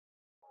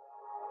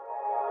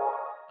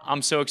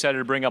I'm so excited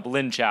to bring up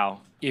Lin Qiao.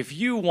 If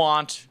you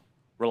want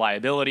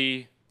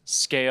reliability,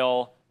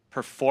 scale,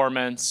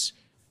 performance,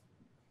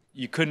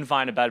 you couldn't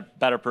find a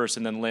better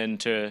person than Lin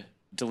to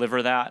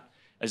deliver that.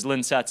 As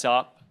Lin sets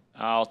up,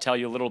 I'll tell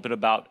you a little bit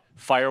about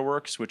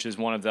Fireworks, which is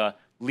one of the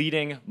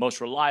leading,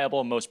 most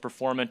reliable, most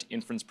performant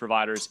inference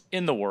providers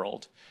in the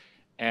world.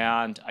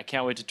 And I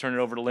can't wait to turn it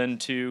over to Lin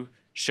to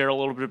share a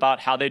little bit about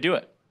how they do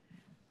it.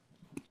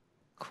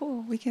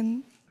 Cool, we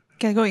can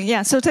get going.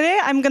 Yeah, so today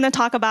I'm going to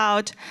talk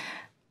about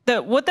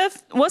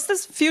what's the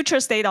future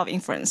state of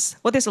inference?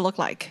 What does it look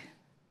like?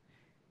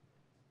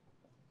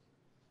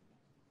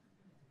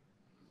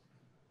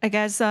 I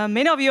guess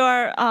many of you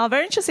are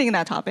very interested in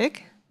that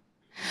topic.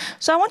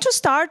 So I want to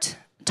start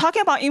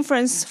talking about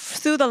inference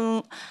through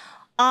the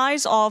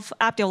eyes of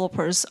app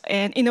developers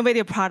and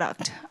innovative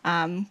product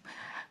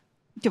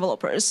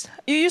developers.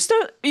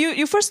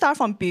 You first start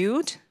from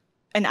build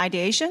and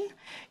ideation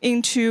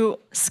into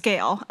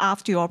scale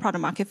after your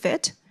product market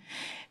fit.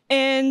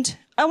 And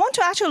I want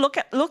to actually look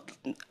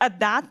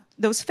at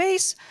those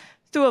phases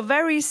through a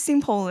very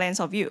simple lens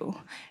of view.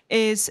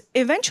 Is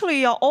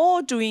eventually you're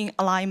all doing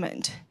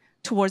alignment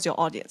towards your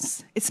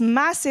audience. It's a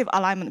massive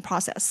alignment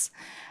process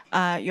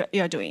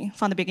you're doing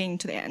from the beginning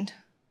to the end.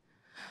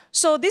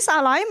 So this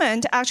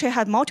alignment actually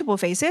had multiple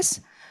phases.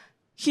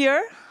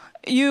 Here,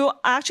 you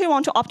actually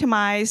want to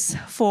optimize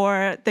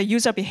for the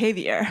user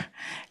behavior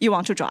you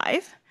want to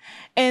drive.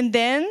 And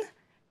then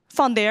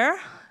from there,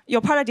 your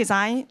product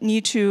design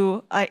need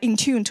to in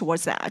tune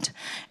towards that.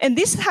 And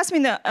this has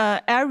been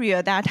an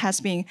area that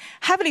has been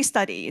heavily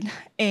studied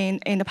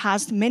in the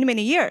past many,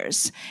 many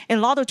years. And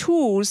a lot of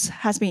tools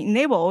has been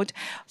enabled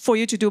for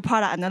you to do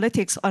product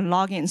analytics on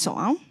logging and so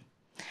on.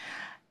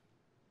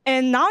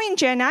 And now in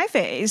GenAI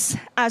phase,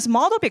 as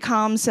model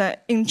becomes an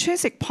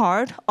intrinsic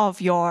part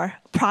of your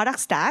product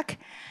stack,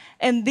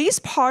 and this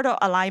part of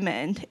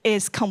alignment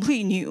is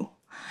completely new.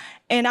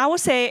 And I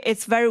would say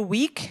it's very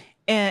weak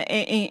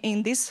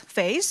in this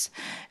phase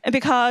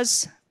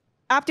because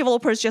app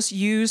developers just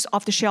use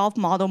off-the-shelf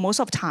model most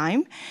of the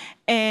time.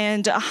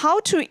 And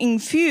how to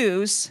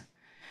infuse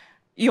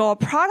your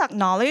product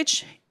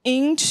knowledge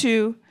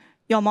into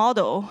your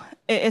model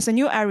is a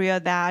new area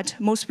that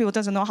most people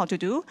doesn't know how to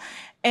do.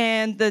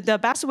 And the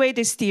best way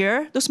they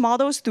steer those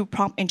models through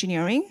prompt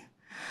engineering.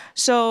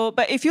 So,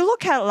 but if you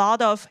look at a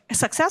lot of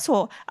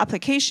successful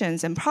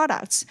applications and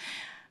products,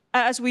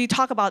 as we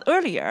talked about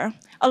earlier,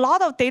 a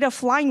lot of data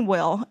flying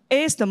well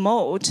is the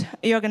mode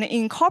you're going to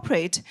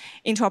incorporate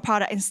into a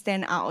product and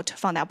stand out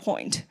from that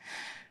point.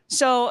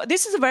 So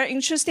this is a very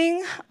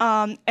interesting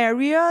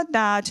area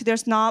that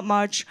there's not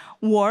much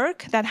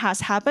work that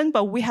has happened,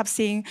 but we have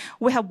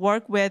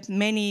worked with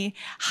many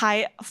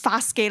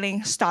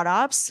fast-scaling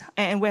startups,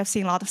 and we have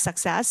seen a lot of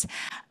success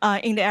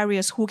in the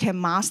areas who can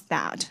master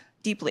that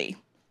deeply.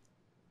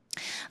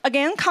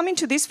 Again, coming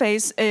to this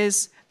phase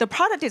is the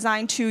product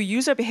design to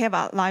user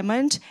behavior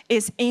alignment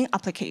is in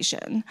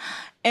application.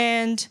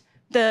 And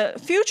the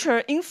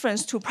future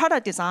inference to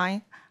product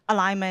design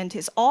alignment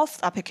is off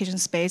the application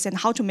space, and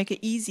how to make it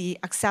easy,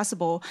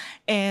 accessible,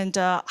 and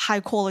high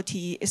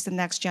quality is the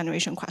next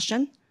generation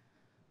question.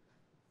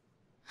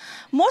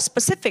 More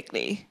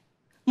specifically,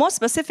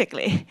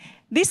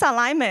 this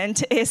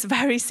alignment is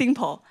very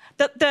simple.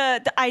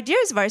 The idea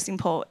is very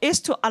simple,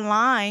 is to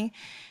align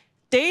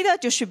data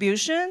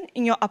distribution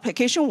in your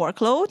application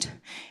workload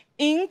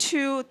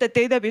into the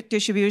data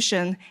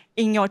distribution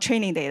in your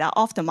training data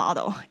of the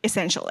model,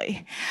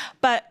 essentially.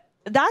 But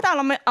that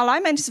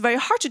alignment is very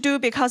hard to do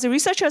because the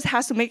researchers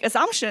have to make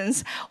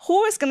assumptions.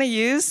 Who is going to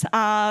use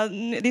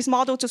this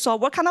model to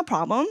solve what kind of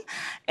problem?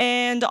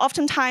 And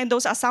oftentimes,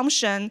 those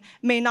assumptions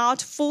may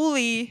not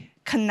fully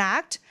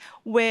connect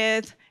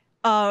with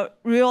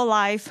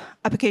real-life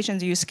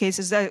applications use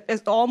cases.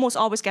 It's almost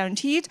always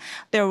guaranteed.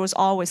 There was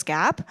always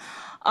gap.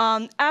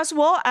 As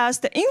well as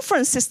the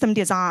inference system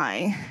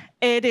design.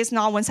 It is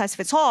not one size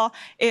fits all.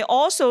 It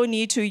also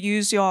needs to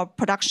use your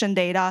production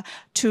data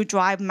to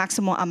drive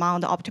maximum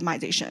amount of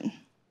optimization.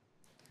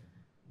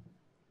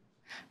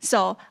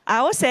 So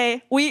I would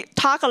say we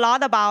talk a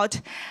lot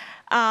about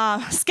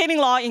scaling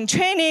law in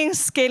training,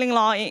 scaling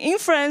law in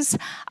inference.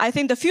 I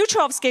think the future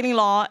of scaling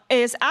law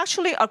is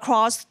actually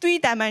across 3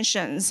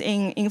 dimensions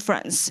in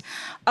inference.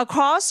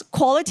 Across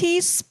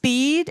quality,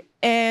 speed,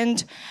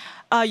 and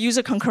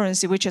user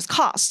concurrency, which is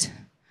cost.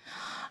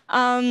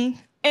 And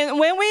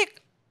when we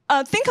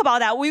think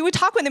about that, we would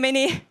talk with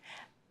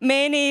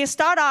many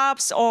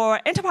startups or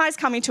enterprise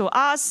coming to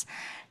us,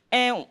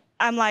 and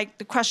I'm like,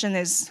 the question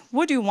is,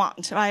 what do you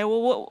want, right?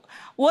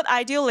 What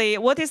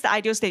is the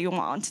ideal state you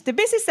want? The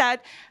business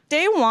said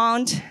they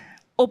want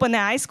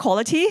OpenAI's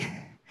quality,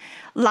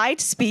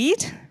 light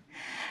speed,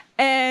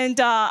 and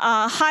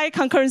high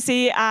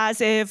concurrency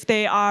as if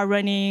they are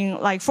running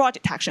like fraud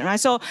detection, right?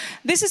 So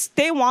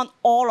they want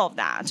all of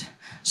that.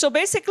 So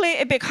basically,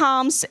 it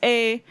becomes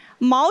a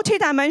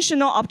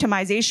multi-dimensional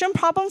optimization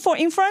problem for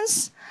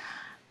inference,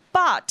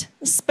 but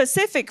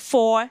specific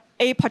for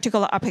a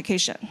particular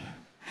application.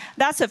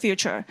 That's the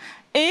future.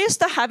 Is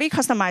the heavy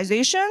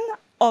customization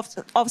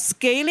of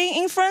scaling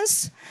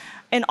inference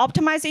and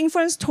optimize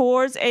inference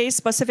towards a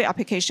specific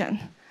application.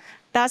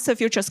 That's the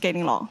future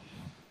scaling law.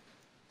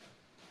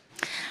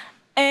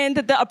 And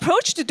the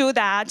approach to do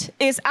that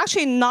is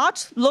actually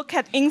not look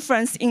at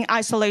inference in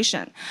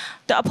isolation.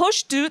 The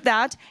approach to do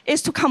that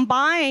is to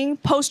combine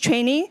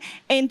post-training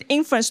and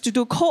inference to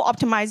do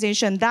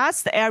co-optimization.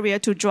 That's the area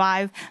to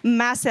drive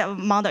massive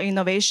amount of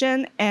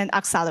innovation and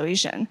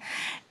acceleration.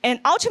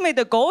 And ultimately,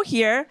 the goal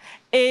here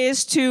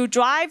is to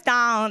drive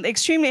down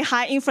extremely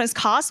high inference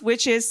cost,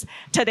 which is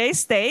today's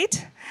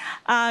state,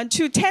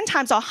 to 10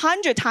 times or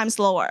 100 times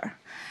lower.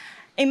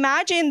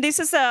 Imagine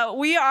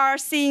we are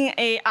seeing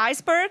an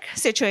iceberg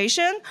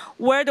situation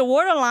where the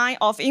waterline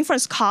of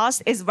inference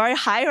cost is very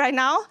high right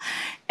now.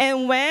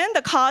 And when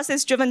the cost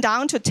is driven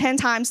down to 10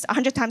 times,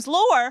 100 times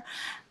lower,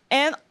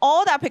 and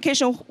all the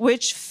applications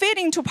which fit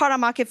into product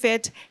market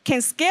fit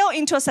can scale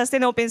into a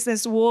sustainable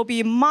business will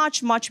be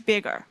much, much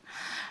bigger.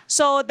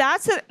 So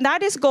that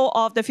is goal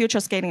of the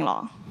future scaling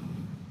law.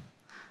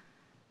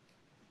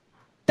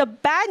 The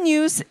bad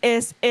news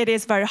is it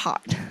is very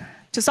hard.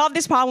 To solve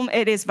this problem,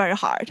 it is very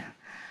hard.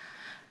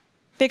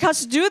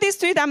 Because to do this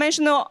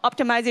three-dimensional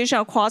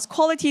optimization across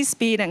quality,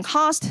 speed, and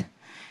cost,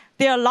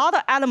 there are a lot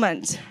of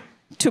elements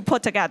to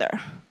put together.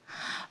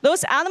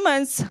 Those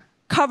elements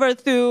cover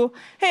through,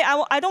 hey,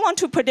 I don't want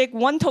to predict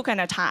 1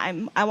 token at a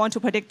time. I want to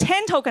predict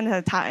 10 tokens at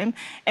a time,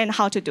 and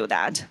how to do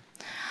that.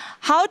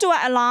 How do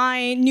I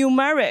align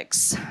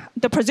numerics,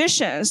 the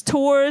positions,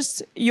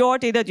 towards your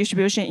data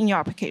distribution in your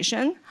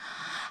application?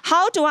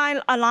 How do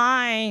I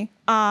align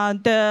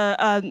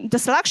the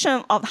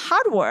selection of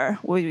hardware?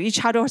 Each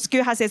hardware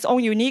SKU has its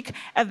own unique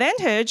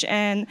advantage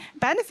and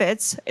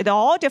benefits. They're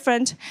all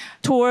different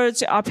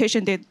towards our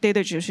patient data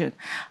distribution.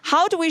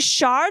 How do we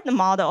shard the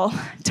model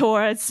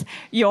towards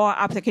your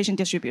application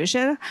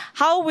distribution?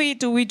 How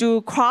do we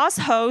do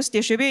cross-host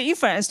distributed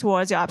inference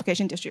towards your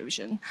application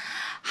distribution?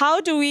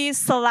 How do we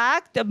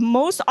select the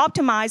most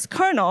optimized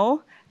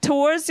kernel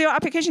towards your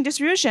application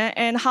distribution,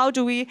 and how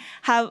do we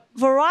have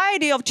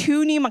variety of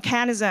tuning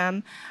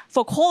mechanism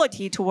for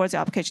quality towards the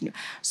application?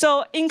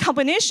 So in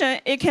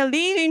combination, it can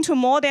lead into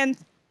more than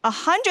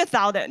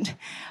 100,000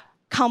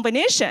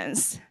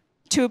 combinations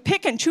to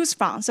pick and choose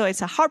from, so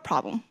it's a hard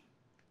problem.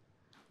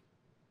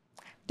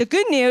 The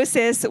good news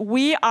is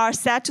we are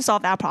set to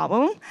solve that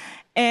problem,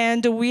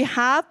 and we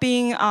have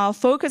been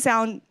focused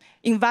on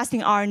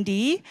investing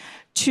R&D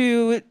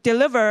to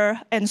deliver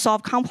and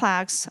solve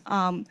complex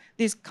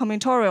this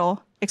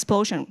combinatorial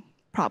explosion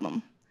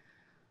problem.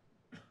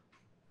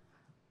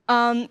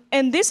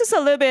 And this is a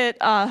little bit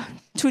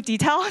too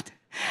detailed,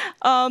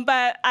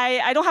 but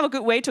I don't have a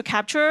good way to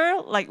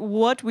capture like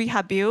what we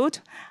have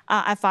built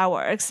at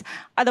Fireworks.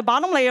 At the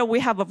bottom layer, we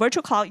have a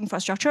virtual cloud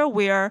infrastructure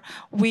where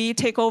we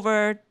take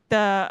over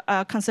the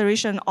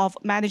consideration of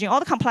managing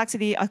all the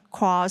complexity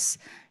across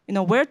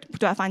where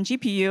do I find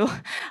GPU,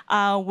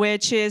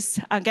 which is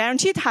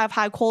guaranteed to have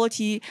high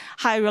quality,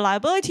 high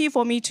reliability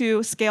for me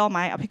to scale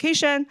my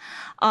application.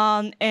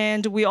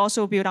 And we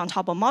also build on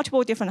top of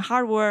multiple different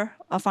hardware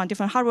from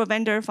different hardware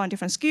vendors, from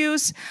different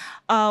SKUs,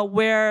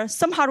 where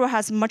some hardware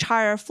has much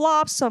higher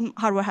flops, some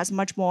hardware has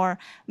much more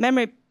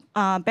memory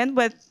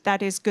bandwidth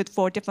that is good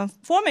for different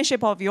form and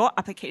shape of your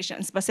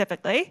application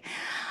specifically.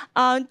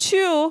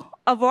 To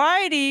a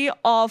variety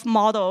of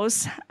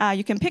models,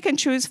 you can pick and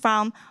choose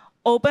from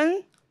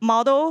open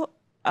model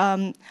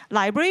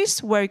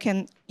libraries where you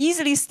can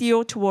easily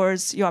steer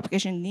towards your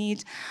application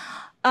needs,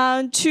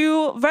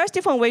 to various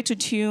different ways to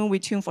tune. We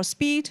tune for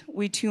speed,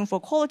 we tune for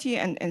quality,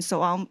 and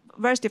so on,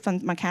 various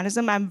different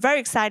mechanisms. I'm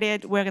very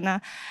excited. We're going to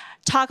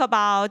talk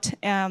about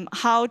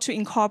how to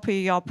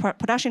incorporate your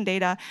production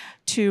data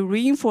to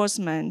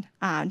reinforcement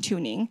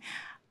tuning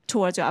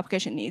towards your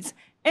application needs.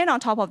 And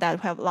on top of that,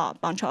 we have a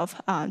bunch of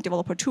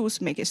developer tools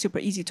to make it super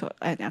easy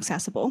and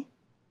accessible.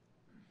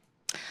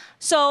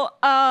 So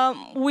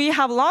we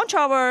have launched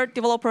our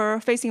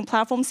developer-facing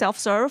platform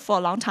self-serve for a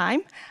long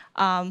time.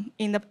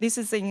 This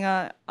is in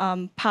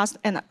past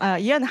a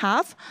year and a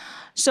half.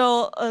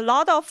 So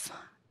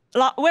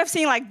we have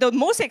seen like the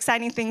most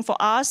exciting thing for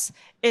us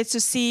is to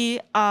see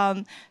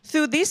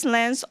through this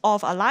lens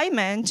of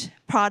alignment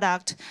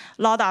product,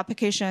 a lot of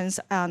applications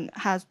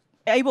has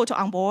able to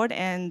onboard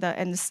and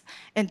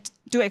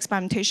do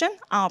experimentation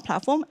on our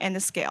platform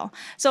and scale.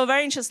 So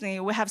very interestingly,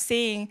 we have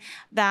seen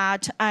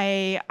that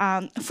a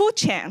food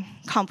chain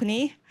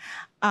company,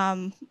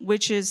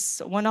 which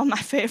is one of my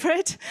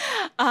favorite,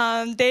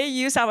 they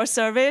use our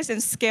service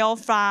and scale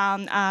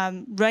from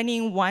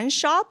running one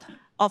shop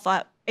of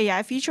an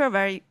AI feature,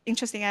 very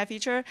interesting AI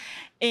feature,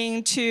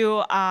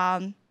 into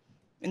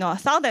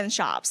 1,000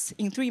 shops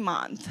in 3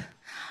 months.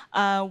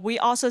 We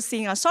also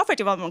seen a software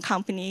development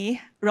company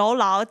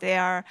roll out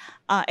their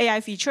AI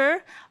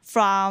feature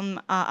from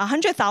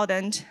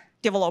 100,000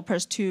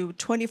 developers to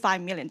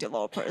 25 million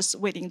developers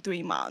within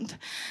 3 months.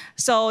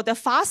 So the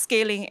fast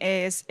scaling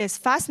is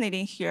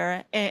fascinating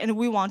here, and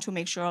we want to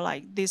make sure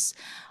like this,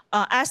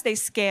 as they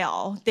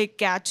scale, they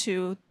get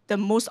to the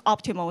most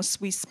optimal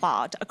sweet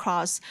spot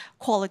across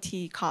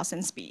quality, cost,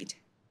 and speed.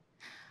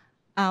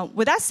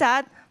 With that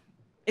said,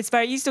 it's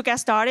very easy to get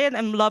started,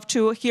 and love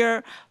to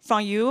hear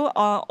from you,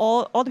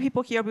 all the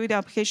people here building the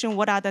application.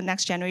 What are the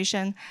next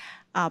generation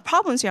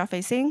problems you are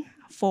facing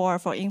for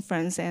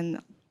inference,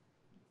 and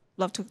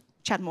love to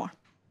chat more.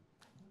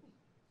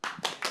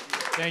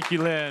 Thank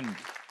you, Lin.